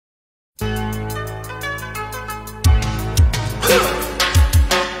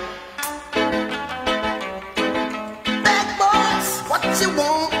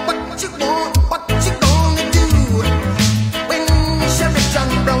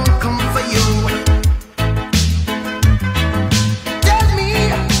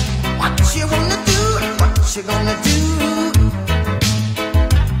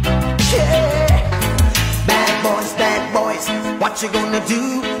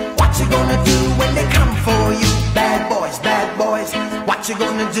you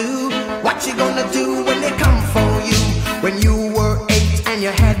gonna do? What you gonna do when they come for you? When you were 8 and you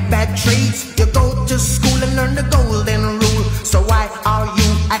had bad traits, you go to school and learn the golden rule. So why are you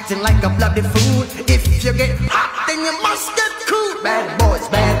acting like a bloody fool? If you get hot, then you must get cool. Bad boys,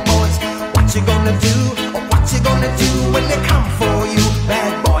 what you gonna do? Or what you gonna do when they come for you?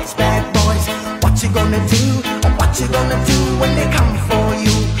 Bad boys, what you gonna do? Or what you gonna do when they come for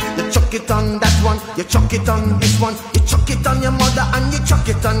you? You chuck it on that one, you chuck it on this one, you chuck it on your mother and you chuck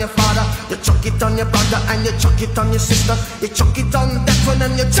it on your father, you chuck it on your brother and you chuck it on your sister, you chuck it on that one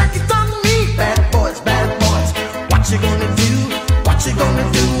and you chuck it on me. Bad boys, what you gonna do? What you gonna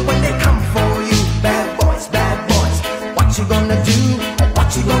do when they come for you? Bad boys, what you gonna do?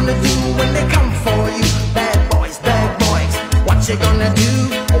 What you gonna do when they come for you? Bad boys, what you gonna do?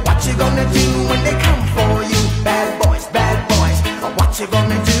 What you gonna do when they come for you? Bad boys, what you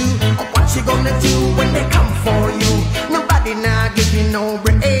gonna do? What you gonna do when they come for you? Nobody now give you no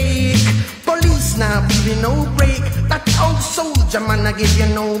break. Police now give you no break. That old soldier man I give you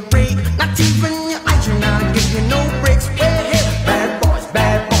no break. Not even